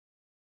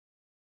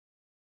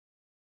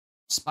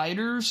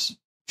spiders,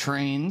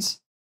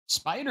 trains,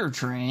 spider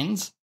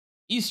trains,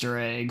 Easter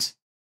eggs,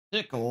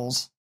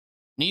 pickles,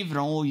 and even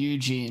old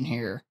Eugene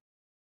here.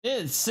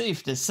 It's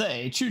safe to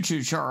say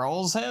Choo-Choo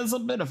Charles has a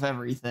bit of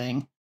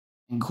everything,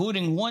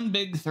 including one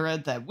big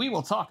threat that we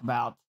will talk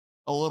about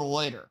a little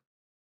later.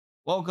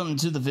 Welcome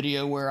to the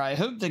video where I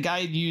hope to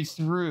guide you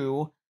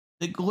through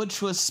the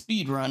glitchless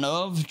speedrun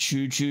of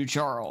Choo-Choo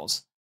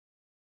Charles.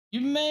 You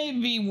may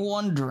be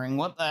wondering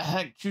what the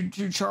heck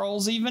Choo-Choo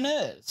Charles even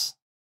is.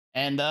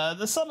 And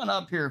to sum it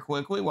up here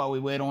quickly while we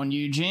wait on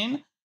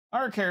Eugene,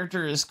 our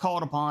character is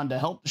called upon to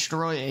help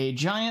destroy a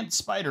giant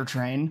spider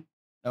train.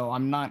 No,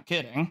 I'm not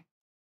kidding.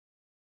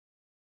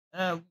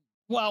 While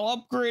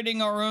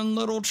upgrading our own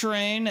little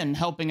train and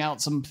helping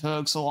out some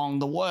folks along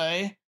the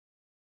way,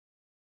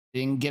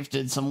 being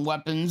gifted some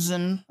weapons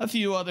and a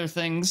few other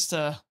things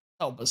to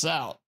help us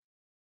out.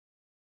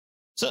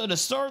 So to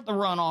start the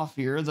run off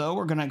here, though,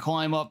 we're going to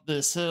climb up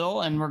this hill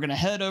and we're going to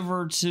head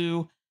over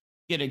to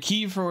get a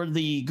key for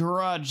the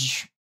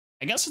garage.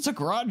 I guess it's a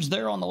garage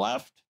there on the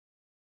left.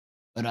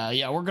 But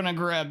yeah, we're going to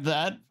grab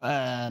that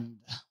and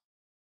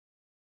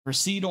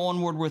proceed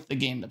onward with the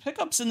game. The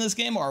pickups in this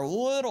game are a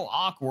little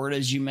awkward,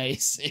 as you may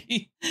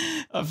see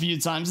a few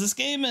times. This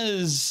game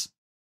is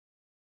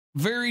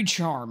very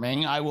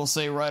charming, I will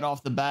say right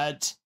off the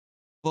bat,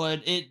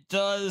 but it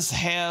does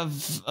have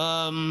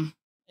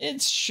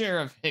its share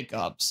of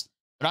hiccups.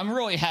 But I'm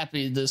really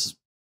happy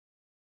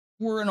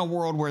we're in a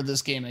world where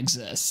this game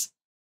exists.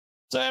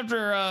 So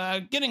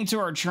after getting to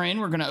our train,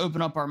 we're going to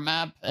open up our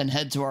map and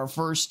head to our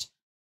first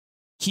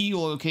key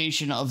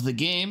location of the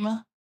game,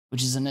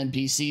 which is an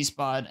NPC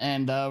spot.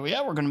 And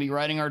yeah, we're going to be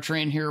riding our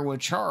train here with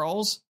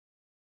Charles.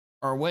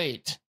 Or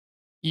wait,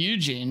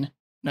 Eugene.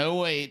 No,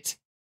 wait.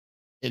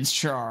 It's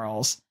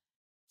Charles.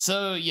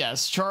 So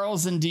yes,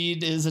 Charles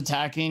indeed is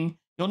attacking.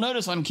 You'll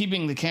notice I'm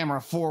keeping the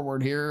camera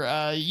forward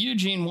here.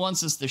 Eugene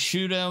wants us to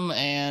shoot him,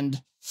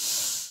 and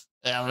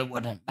it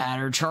wouldn't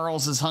matter.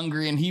 Charles is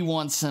hungry, and he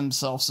wants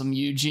himself some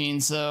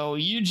Eugene. So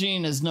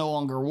Eugene is no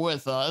longer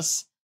with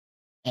us.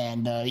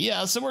 And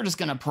yeah, so we're just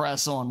going to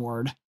press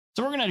onward.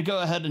 So we're going to go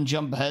ahead and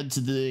jump ahead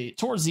to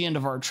towards the end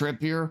of our trip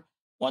here.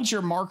 Once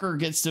your marker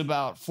gets to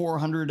about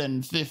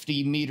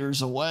 450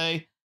 meters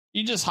away,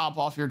 you just hop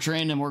off your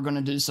train and we're going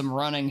to do some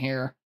running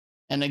here.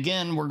 And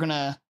again, we're going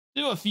to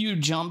do a few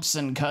jumps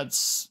and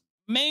cuts,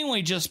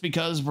 mainly just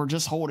because we're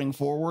just holding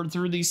forward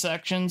through these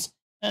sections.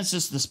 That's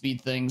just to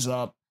speed things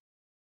up.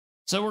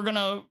 So we're going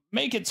to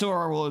make it to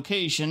our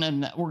location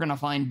and we're going to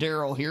find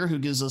Daryl here, who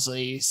gives us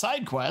a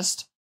side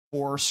quest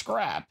for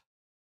scrap.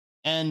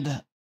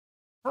 And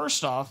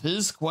first off,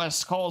 his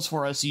quest calls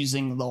for us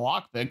using the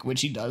lockpick,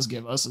 which he does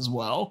give us as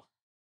well.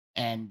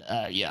 And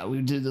yeah,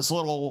 we do this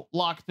little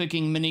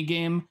lockpicking mini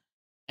game.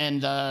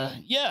 And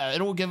yeah,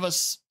 it'll give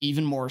us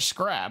even more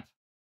scrap.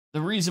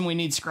 The reason we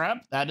need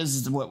scrap, that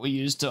is what we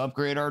use to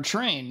upgrade our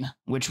train,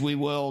 which we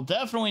will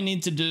definitely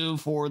need to do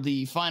for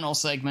the final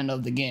segment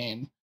of the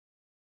game.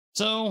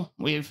 So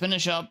we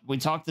finish up, we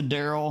talk to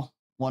Daryl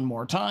one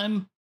more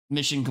time,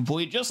 mission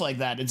complete, just like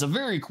that. It's a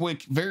very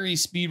quick, very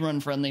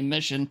speedrun friendly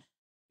mission,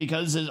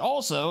 because it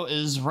also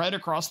is right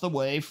across the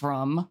way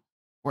from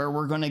where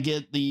we're going to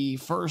get the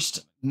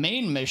first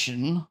main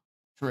mission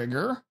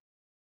trigger.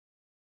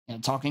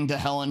 And talking to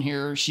Helen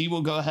here, she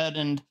will go ahead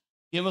and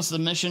give us the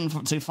mission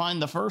to find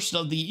the first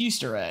of the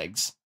Easter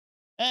eggs.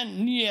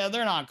 And yeah,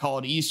 they're not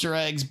called Easter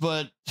eggs,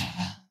 but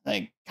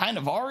they kind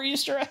of are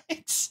Easter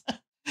eggs.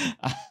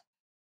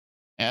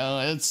 You know,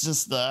 it's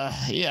just,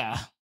 yeah,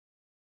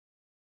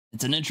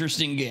 it's an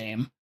interesting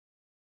game.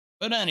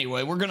 But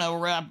anyway, we're going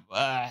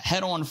to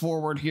head on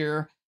forward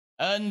here.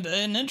 And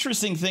an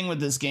interesting thing with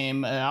this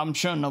game, I'm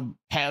showing a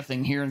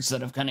pathing here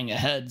instead of cutting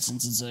ahead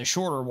since it's a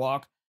shorter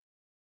walk.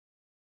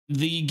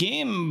 The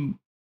game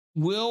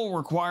will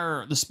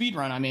require, the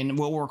speedrun, I mean,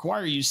 will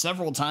require you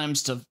several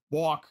times to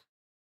walk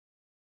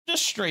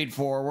just straight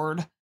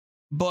forward.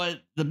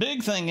 But the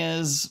big thing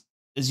is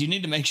you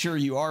need to make sure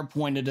you are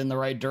pointed in the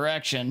right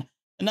direction.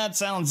 And that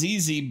sounds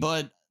easy,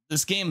 but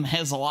this game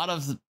has a lot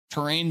of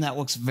terrain that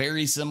looks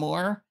very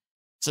similar.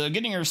 So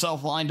getting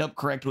yourself lined up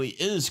correctly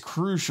is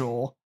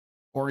crucial,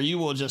 or you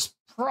will just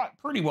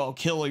pretty well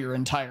kill your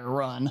entire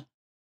run.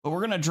 But we're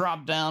going to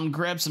drop down,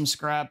 grab some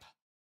scrap,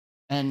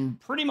 and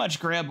pretty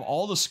much grab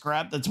all the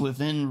scrap that's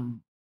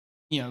within,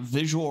 you know,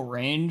 visual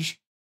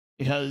range,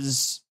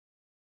 because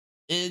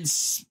it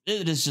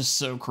is just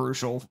so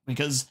crucial.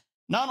 Because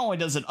not only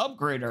does it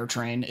upgrade our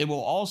train, it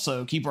will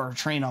also keep our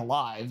train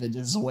alive. It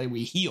is the way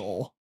we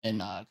heal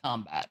in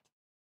combat.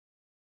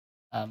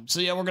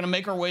 So yeah, we're going to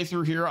make our way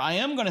through here. I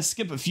am going to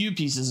skip a few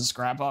pieces of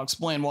scrap. I'll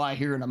explain why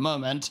here in a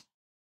moment.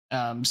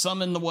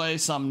 Some in the way,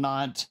 some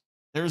not.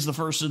 There's the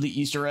first of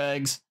the Easter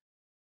eggs.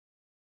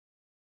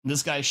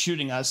 This guy's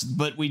shooting us,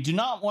 but we do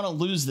not want to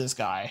lose this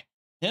guy.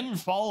 Him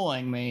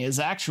following me is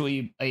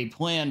actually a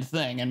planned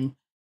thing. And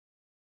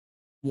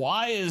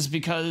why is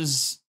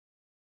because,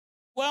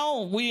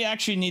 well, we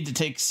actually need to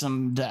take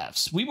some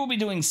deaths. We will be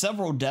doing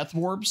several death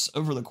warps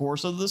over the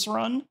course of this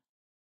run,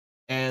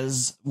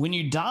 as when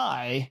you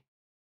die,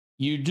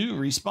 you do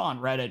respawn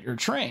right at your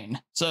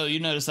train. So you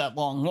notice that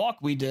long walk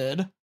we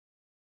did,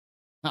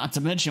 not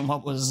to mention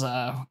what was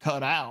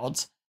cut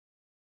out,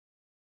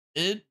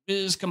 it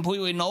is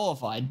completely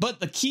nullified. But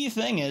the key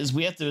thing is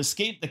we have to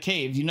escape the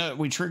cave. You know,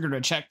 we triggered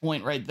a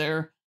checkpoint right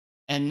there,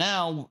 and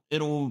now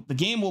the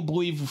game will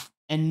believe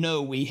and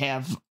know we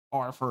have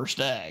our first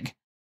egg.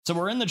 So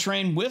we're in the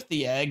train with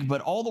the egg,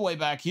 but all the way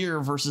back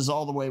here versus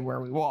all the way where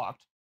we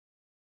walked.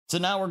 So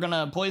now we're going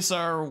to place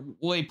our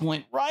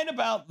waypoint right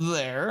about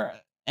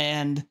there,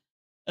 and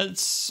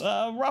it's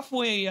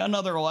roughly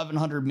another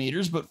 1,100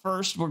 meters. But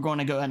first, we're going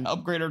to go ahead and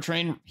upgrade our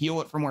train,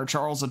 heal it from where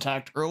Charles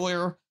attacked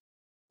earlier,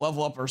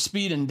 level up our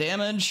speed and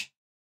damage,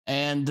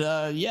 and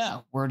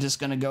yeah, we're just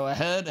going to go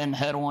ahead and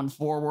head on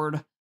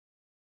forward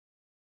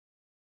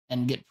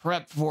and get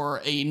prepped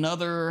for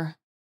another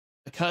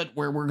cut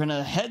where we're going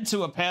to head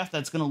to a path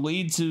that's going to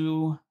lead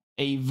to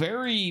a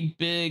very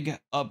big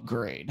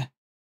upgrade.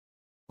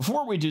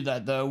 Before we do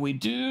that, though, we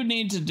do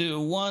need to do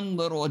one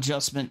little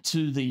adjustment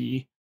to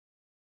the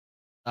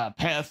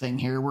pathing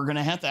here. We're going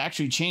to have to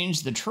actually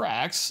change the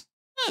tracks.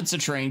 It's a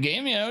train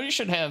game, you know, you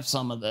should have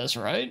some of this,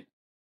 right?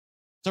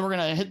 So we're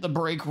going to hit the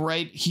brake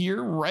right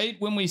here, right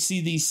when we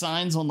see these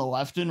signs on the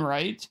left and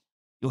right.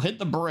 You'll hit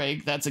the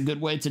brake. That's a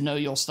good way to know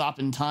you'll stop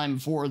in time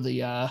for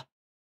the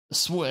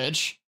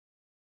switch.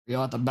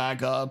 You'll have to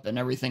back up and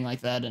everything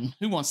like that. And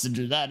who wants to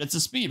do that? It's a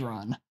speed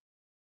run.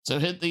 So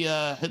hit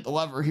the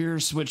lever here,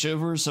 switch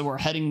over. So we're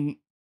heading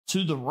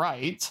to the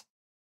right,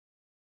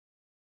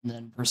 and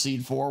then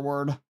proceed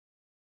forward.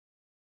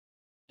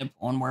 Yep,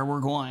 on where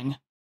we're going.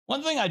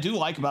 One thing I do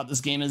like about this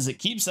game is it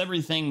keeps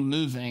everything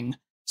moving.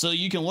 So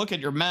you can look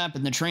at your map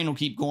and the train will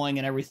keep going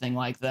and everything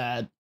like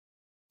that.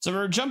 So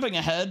we're jumping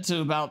ahead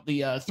to about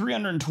the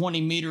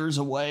 320 meters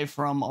away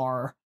from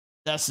our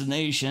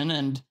destination.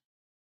 And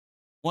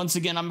once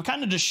again, I'm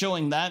kind of just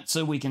showing that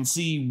so we can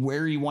see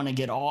where you want to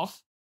get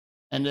off.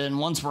 And then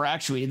once we're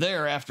actually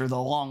there, after the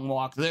long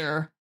walk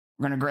there,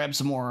 we're going to grab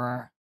some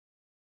more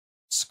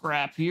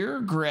scrap here,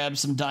 grab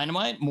some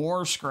dynamite,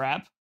 more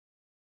scrap.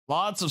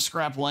 Lots of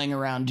scrap laying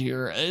around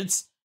here.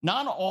 It's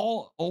not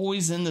all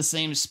always in the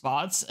same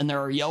spots, and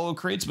there are yellow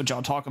crates, which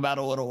I'll talk about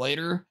a little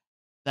later,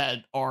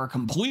 that are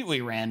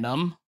completely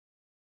random.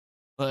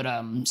 But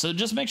so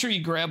just make sure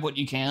you grab what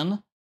you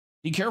can.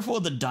 Be careful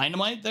of the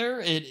dynamite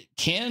there. It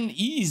can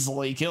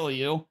easily kill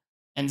you.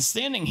 And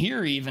standing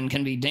here even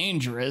can be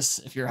dangerous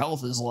if your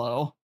health is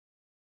low.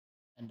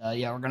 And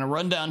yeah, we're going to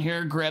run down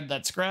here, grab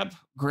that scrap,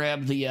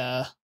 grab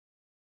the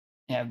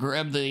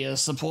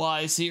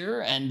supplies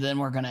here, and then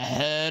we're going to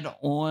head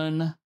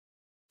on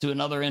to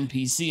another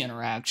NPC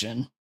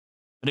interaction.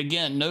 But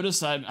again,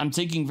 notice I'm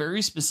taking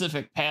very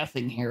specific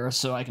pathing here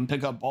so I can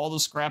pick up all the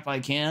scrap I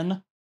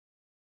can.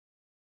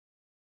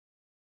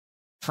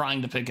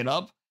 Trying to pick it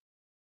up.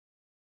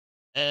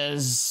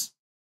 As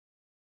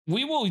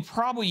we will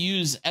probably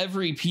use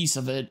every piece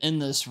of it in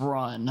this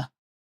run.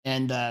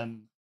 And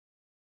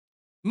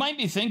might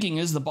be thinking,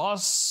 is the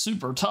boss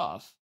super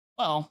tough?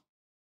 Well,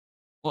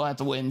 we'll have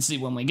to wait and see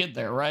when we get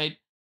there, right?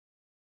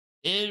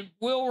 It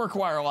will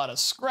require a lot of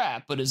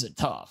scrap, but is it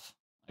tough?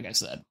 Like I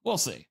said, we'll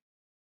see.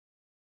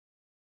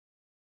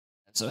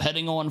 So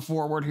heading on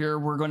forward here,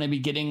 we're going to be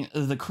getting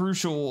the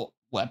crucial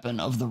weapon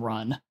of the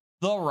run,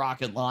 the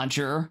rocket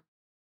launcher.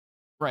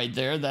 Right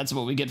there, that's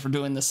what we get for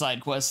doing the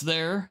side quest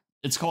there.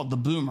 It's called the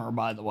Boomer,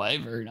 by the way.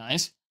 Very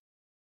nice.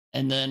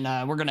 And then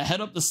we're going to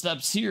head up the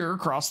steps here,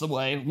 across the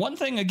way. One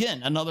thing,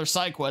 again, another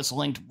side quest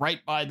linked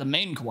right by the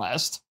main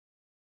quest.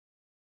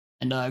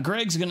 And we're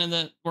going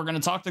to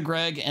talk to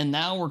Greg, and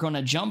now we're going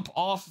to jump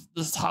off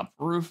the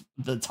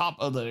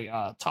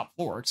top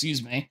floor,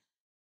 excuse me,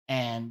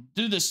 and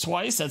do this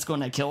twice. That's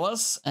going to kill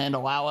us and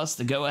allow us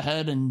to go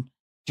ahead and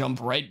jump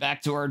right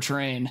back to our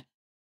train.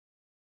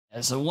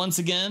 So once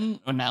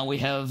again, now we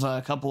have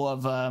a couple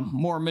of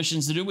more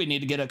missions to do. We need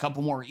to get a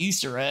couple more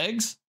Easter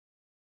eggs.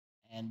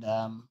 And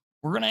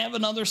we're going to have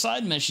another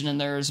side mission in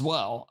there as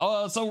well.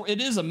 Oh, so it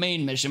is a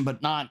main mission,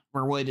 but not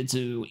related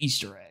to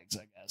Easter eggs,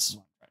 I guess is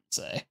what I'm trying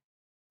to say.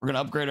 We're going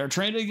to upgrade our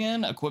train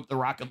again, equip the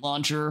rocket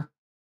launcher.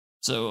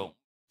 So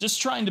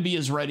just trying to be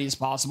as ready as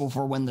possible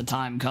for when the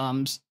time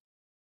comes.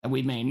 And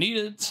we may need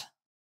it.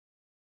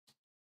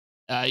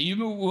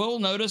 You will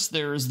notice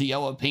there's the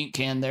yellow paint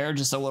can there.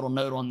 Just a little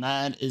note on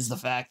that is the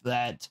fact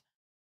that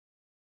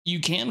you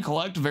can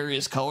collect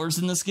various colors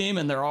in this game,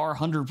 and there are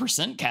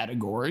 100%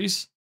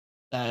 categories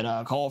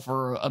that call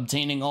for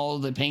obtaining all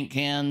the paint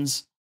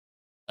cans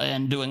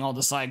and doing all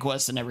the side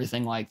quests and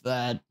everything like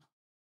that.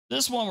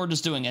 This one we're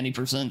just doing any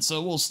percent,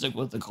 so we'll stick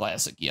with the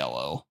classic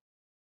yellow.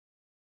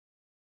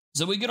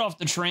 So we get off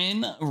the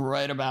train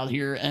right about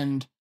here,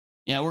 and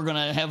yeah, we're going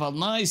to have a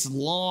nice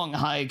long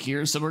hike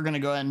here, so we're going to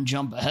go ahead and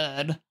jump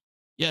ahead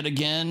yet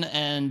again,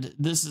 and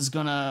this is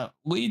going to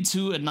lead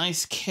to a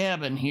nice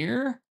cabin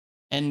here,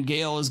 and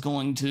Gale is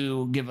going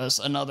to give us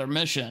another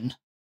mission.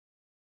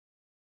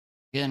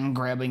 Again,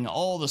 grabbing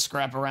all the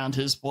scrap around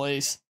his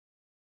place.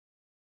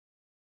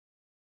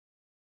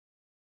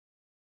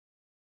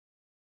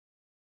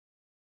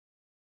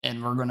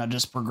 And we're going to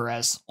just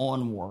progress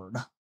onward.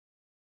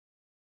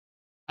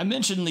 I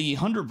mentioned the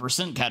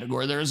 100%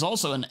 category. There is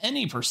also an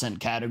any percent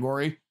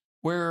category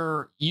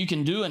where you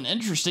can do an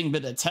interesting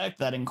bit of tech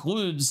that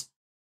includes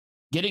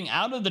getting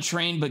out of the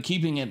train but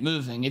keeping it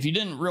moving. If you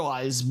didn't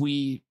realize,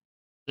 the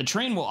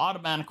train will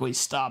automatically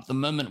stop the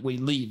moment we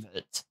leave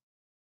it.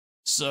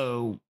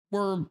 So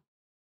we're,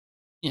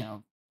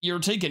 you're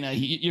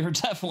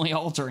definitely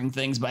altering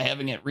things by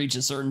having it reach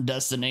a certain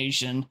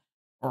destination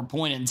or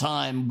point in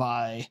time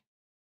by,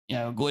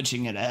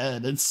 glitching it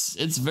ahead.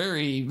 It's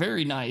very,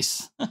 very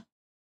nice.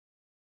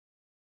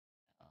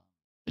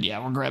 But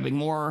yeah, we're grabbing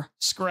more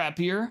scrap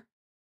here.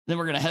 Then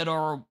we're going to head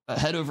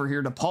over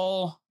here to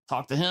Paul,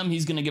 talk to him.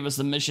 He's going to give us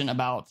the mission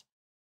about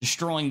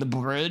destroying the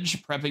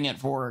bridge, prepping it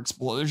for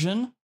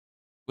explosion,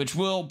 which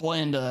will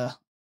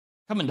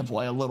come into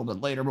play a little bit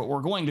later, but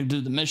we're going to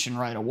do the mission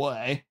right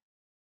away.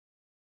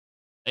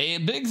 A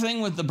big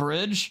thing with the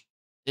bridge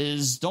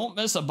is don't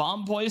miss a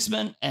bomb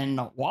placement and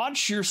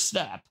watch your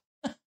step.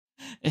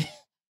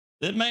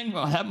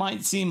 That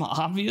might seem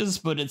obvious,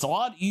 but it's a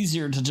lot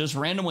easier to just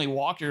randomly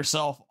walk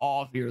yourself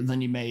off here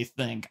than you may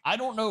think. I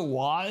don't know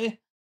why.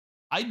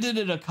 I did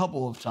it a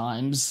couple of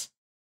times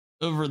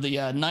over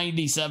the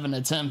 97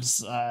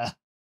 attempts I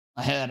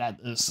had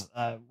at this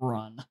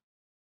run.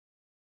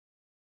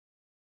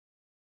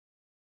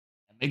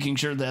 Making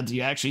sure that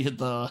you actually hit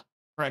the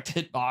correct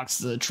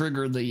hitbox to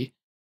trigger the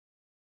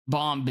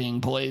bomb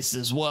being placed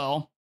as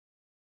well.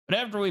 But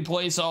after we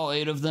place all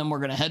 8 of them, we're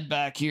going to head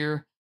back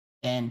here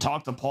and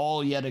talk to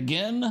Paul yet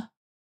again.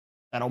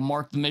 That'll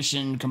mark the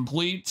mission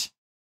complete.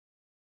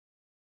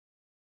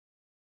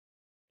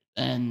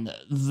 And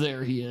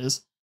there he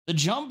is. The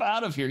jump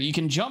out of here, you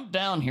can jump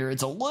down here.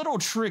 It's a little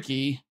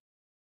tricky,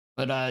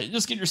 but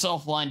just get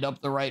yourself lined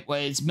up the right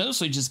way. It's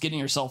mostly just getting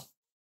yourself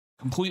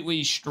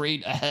completely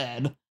straight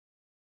ahead.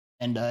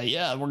 And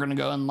yeah, we're going to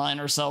go and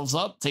line ourselves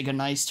up, take a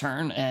nice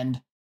turn,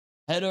 and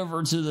head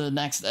over to the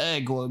next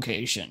egg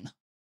location.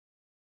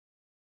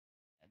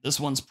 This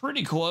one's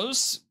pretty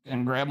close.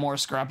 And grab more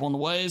scrap on the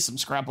way, some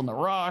scrap on the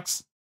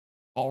rocks.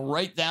 Fall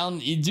right down.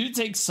 You do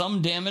take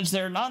some damage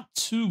there, not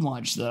too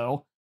much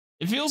though.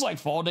 It feels like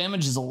fall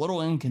damage is a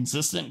little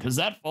inconsistent because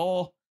that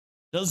fall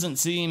doesn't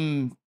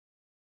seem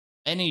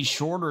any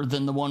shorter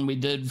than the one we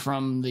did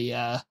from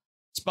the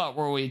spot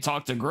where we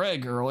talked to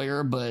Greg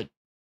earlier, but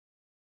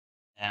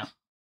yeah,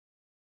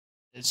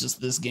 it's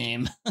just this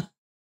game.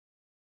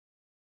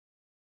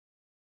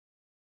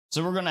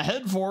 So we're going to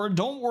head forward.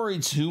 Don't worry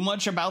too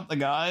much about the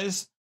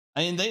guys.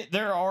 I mean,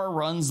 there are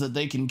runs that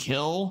they can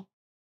kill,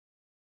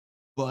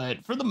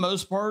 but for the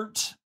most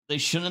part, they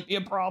shouldn't be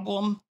a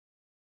problem.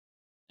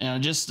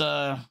 Just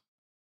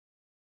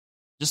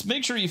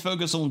make sure you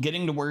focus on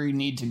getting to where you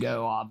need to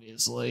go,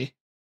 obviously,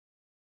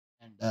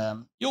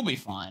 and you'll be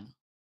fine.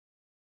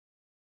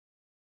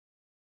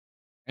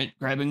 Right,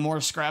 grabbing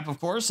more scrap, of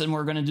course, and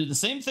we're going to do the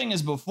same thing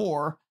as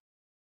before,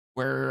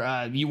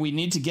 where we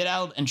need to get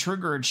out and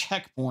trigger a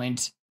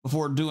checkpoint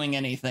before doing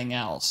anything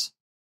else.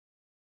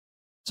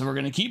 So we're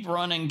going to keep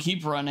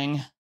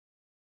running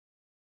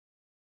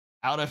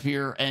out of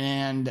here,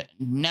 and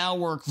now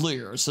we're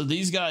clear. So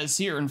these guys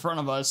here in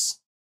front of us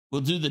will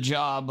do the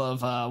job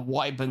of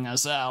wiping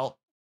us out.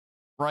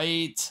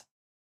 Right.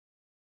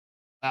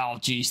 Oh,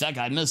 geez, that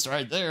guy missed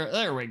right there.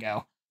 There we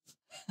go.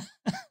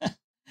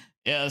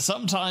 Yeah,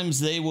 sometimes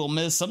they will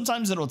miss.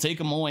 Sometimes it'll take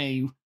them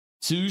only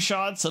 2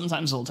 shots.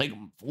 Sometimes it'll take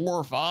them 4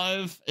 or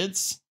 5.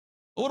 It's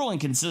a little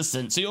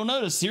inconsistent. So you'll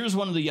notice here's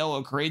one of the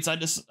yellow crates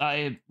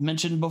I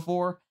mentioned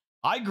before.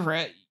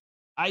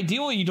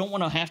 Ideally, you don't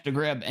want to have to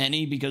grab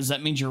any because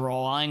that means you're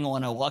relying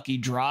on a lucky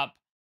drop.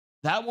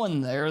 That one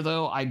there,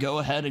 though, I go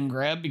ahead and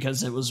grab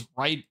because it was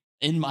right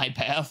in my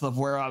path of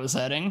where I was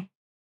heading.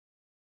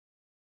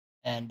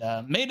 And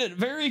made it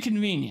very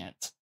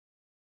convenient.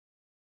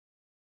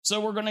 So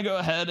we're going to go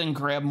ahead and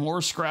grab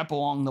more scrap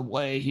along the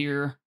way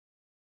here.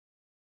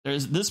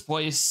 There's this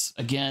place,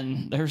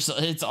 again,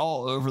 it's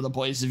all over the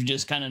place if you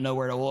just kind of know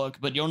where to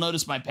look. But you'll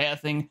notice my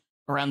pathing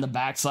around the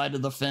backside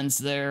of the fence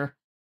there.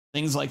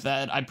 Things like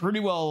that. I pretty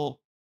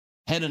well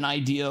had an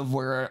idea of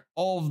where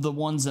all of the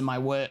ones in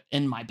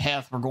my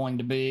path were going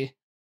to be.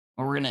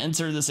 We're going to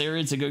enter this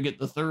area to go get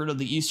the 3rd of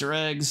the Easter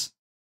eggs.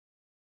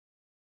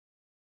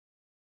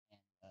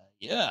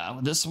 Yeah,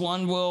 this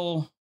one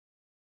will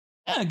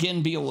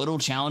again be a little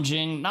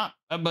challenging.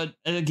 But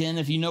again,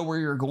 if you know where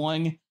you're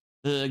going,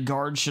 the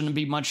guard shouldn't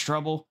be much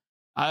trouble.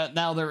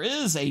 Now there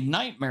is a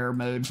nightmare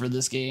mode for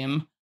this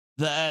game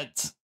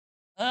that,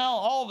 well,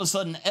 all of a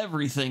sudden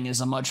everything is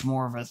a much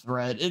more of a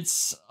threat.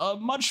 It's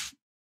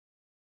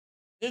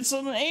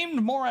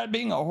aimed more at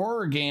being a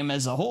horror game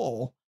as a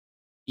whole,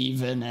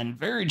 even, and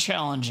very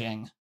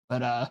challenging.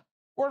 But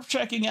worth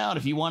checking out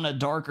if you want a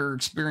darker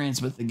experience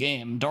with the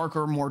game,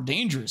 darker, more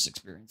dangerous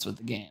experience with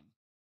the game.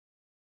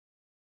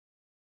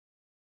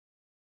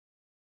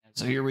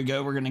 So here we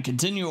go. We're going to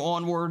continue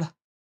onward.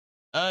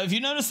 If you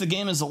notice, the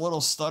game is a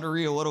little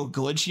stuttery, a little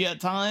glitchy at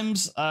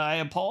times. I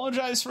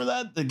apologize for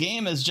that. The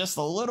game is just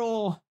a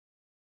little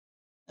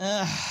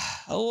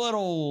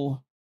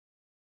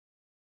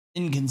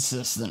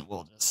inconsistent,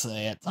 we'll just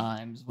say, at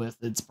times with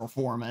its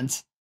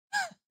performance.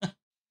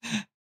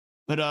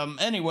 But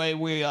anyway,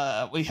 we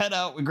head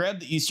out, we grab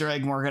the Easter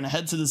egg, and we're gonna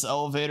head to this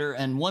elevator.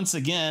 And once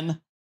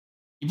again,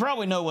 you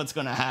probably know what's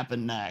gonna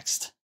happen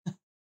next.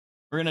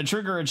 We're gonna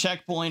trigger a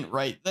checkpoint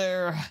right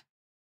there.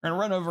 We're gonna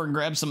run over and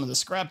grab some of the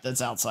scrap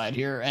that's outside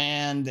here,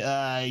 and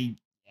yeah,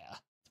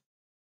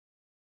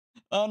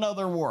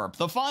 another warp,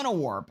 the final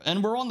warp,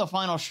 and we're on the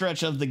final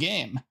stretch of the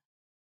game.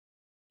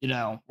 You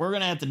know, we're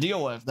gonna have to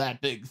deal with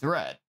that big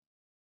threat,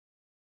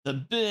 the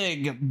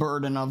big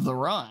burden of the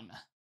run.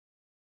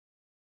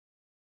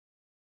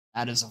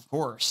 That is, of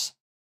course,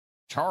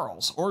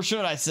 Charles, or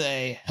should I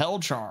say, Hell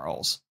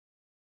Charles.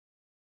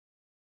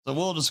 So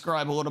we'll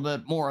describe a little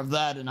bit more of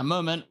that in a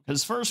moment,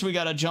 because first we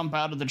got to jump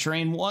out of the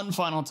train one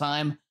final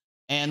time,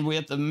 and we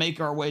have to make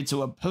our way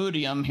to a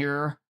podium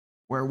here,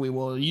 where we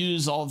will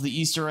use all of the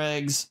Easter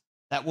eggs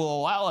that will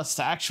allow us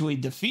to actually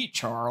defeat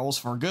Charles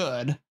for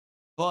good,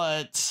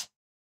 but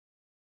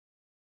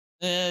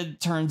it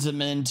turns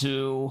him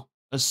into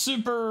a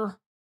super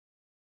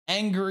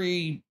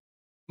angry,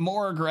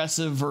 more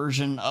aggressive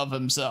version of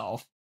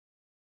himself.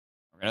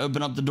 We're going to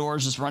open up the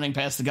doors, just running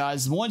past the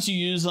guys. Once you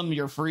use them,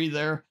 you're free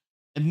there.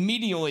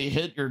 Immediately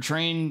hit your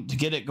train to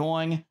get it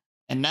going.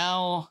 And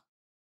now,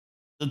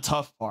 the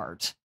tough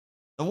part.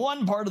 The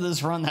one part of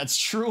this run that's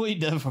truly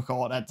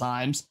difficult at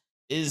times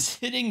is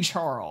hitting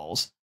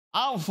Charles.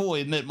 I'll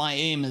fully admit my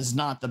aim is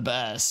not the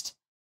best,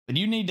 but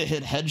you need to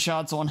hit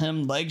headshots on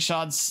him. Leg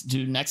shots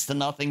do next to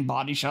nothing.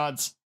 Body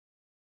shots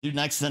do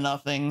next to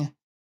nothing.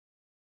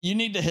 You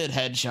need to hit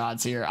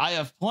headshots here. I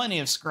have plenty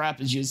of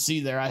scrap, as you see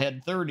there. I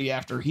had 30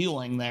 after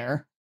healing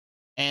there.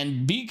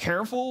 And be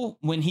careful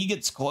when he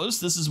gets close.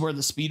 This is where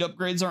the speed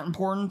upgrades are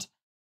important.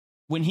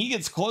 When he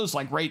gets close,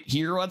 like right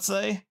here, let's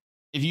say,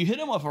 if you hit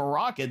him with a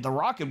rocket, the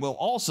rocket will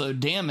also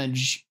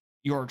damage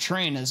your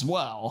train as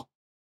well.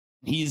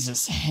 He's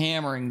just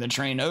hammering the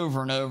train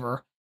over and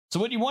over. So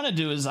what you want to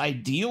do is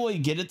ideally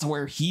get it to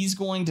where he's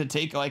going to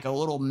take like a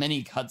little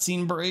mini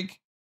cutscene break,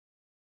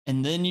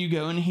 and then you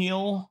go and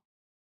heal.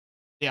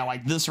 Yeah,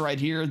 like this right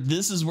here.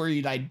 This is where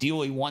you'd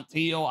ideally want to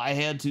heal. I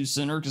had to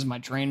sooner because my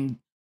train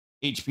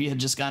HP had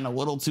just gotten a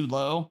little too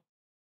low.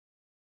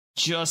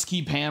 Just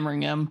keep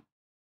hammering him.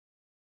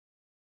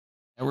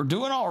 And we're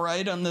doing all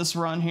right on this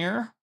run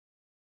here.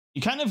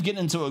 You kind of get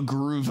into a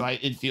groove,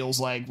 it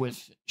feels like,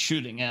 with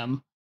shooting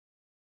him.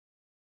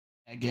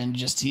 Again,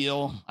 just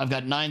heal. I've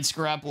got 9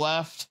 scrap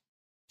left.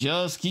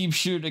 Just keep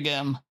shooting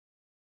him.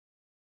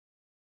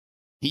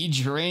 He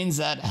drains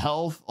that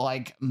health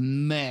like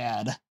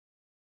mad.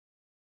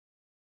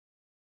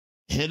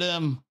 Hit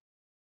him.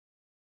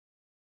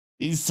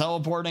 He's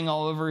teleporting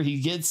all over.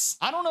 He gets,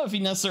 I don't know if he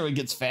necessarily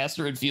gets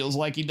faster. It feels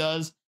like he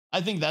does.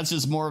 I think that's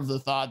just more of the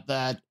thought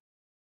that,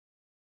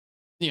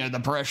 you know, the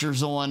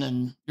pressure's on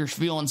and you're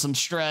feeling some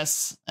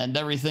stress and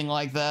everything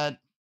like that.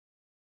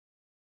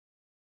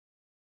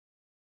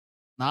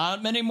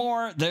 Not many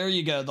more. There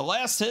you go. The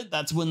last hit,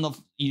 that's when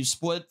you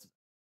split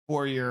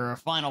for your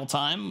final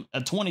time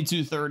at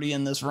 22:30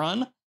 in this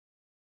run.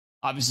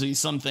 Obviously,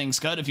 some things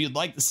cut. If you'd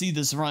like to see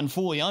this run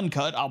fully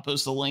uncut, I'll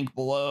post a link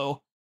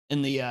below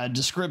in the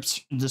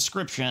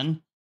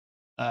description.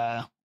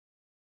 If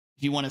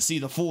you want to see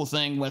the full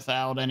thing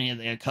without any of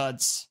the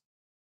cuts.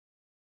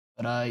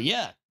 But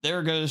yeah,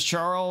 there goes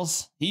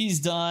Charles. He's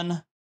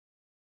done.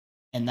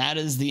 And that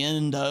is the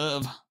end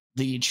of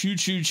the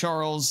Choo-Choo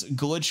Charles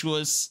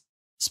glitchless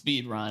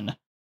speedrun.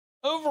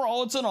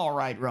 Overall, it's an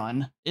alright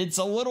run. It's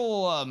a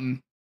little,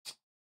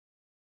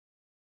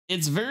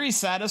 it's very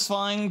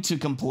satisfying to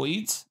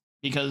complete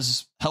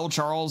because Hell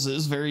Charles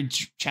is very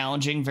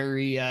challenging,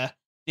 very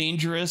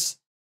dangerous,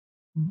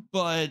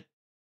 but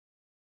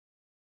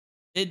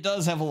it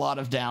does have a lot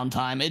of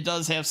downtime. It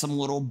does have some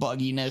little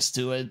bugginess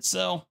to it,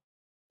 so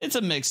it's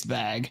a mixed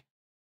bag.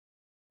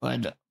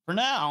 But for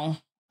now,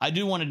 I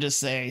do want to just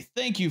say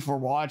thank you for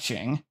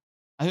watching.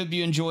 I hope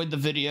you enjoyed the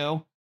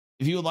video.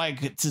 If you would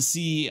like to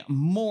see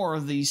more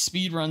of these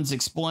speedruns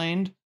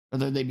explained,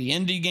 whether they be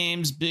indie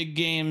games, big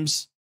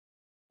games,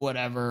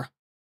 whatever,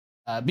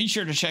 be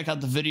sure to check out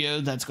the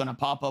video that's going to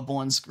pop up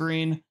on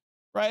screen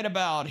right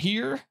about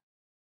here.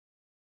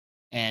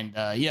 And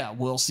yeah,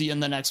 we'll see you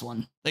in the next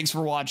one. Thanks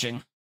for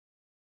watching.